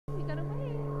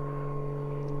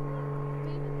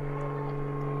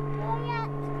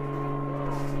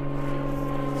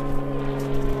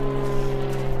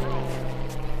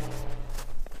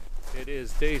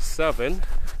day 7,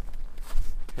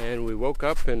 and we woke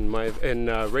up in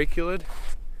Reykjavik,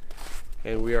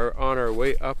 and we are on our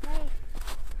way up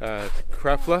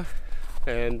Krafla,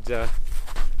 and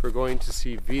we're going to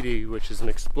see Vidi, which is an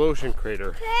explosion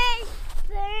crater.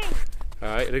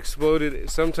 It exploded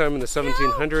sometime in the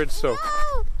 1700s, so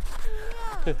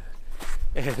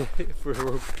and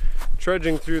we're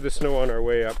trudging through the snow on our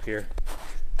way up here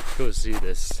to go see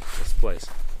this place.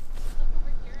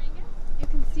 You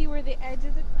can see where the edge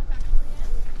of the cliff actually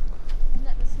ends, and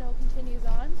that the snow continues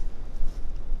on.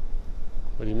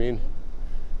 What do you mean?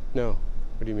 No.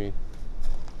 What do you mean?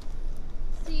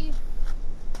 See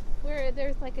where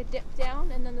there's like a dip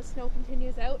down, and then the snow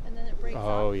continues out, and then it breaks off?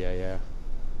 Oh, yeah.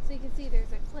 So you can see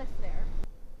there's a cliff there.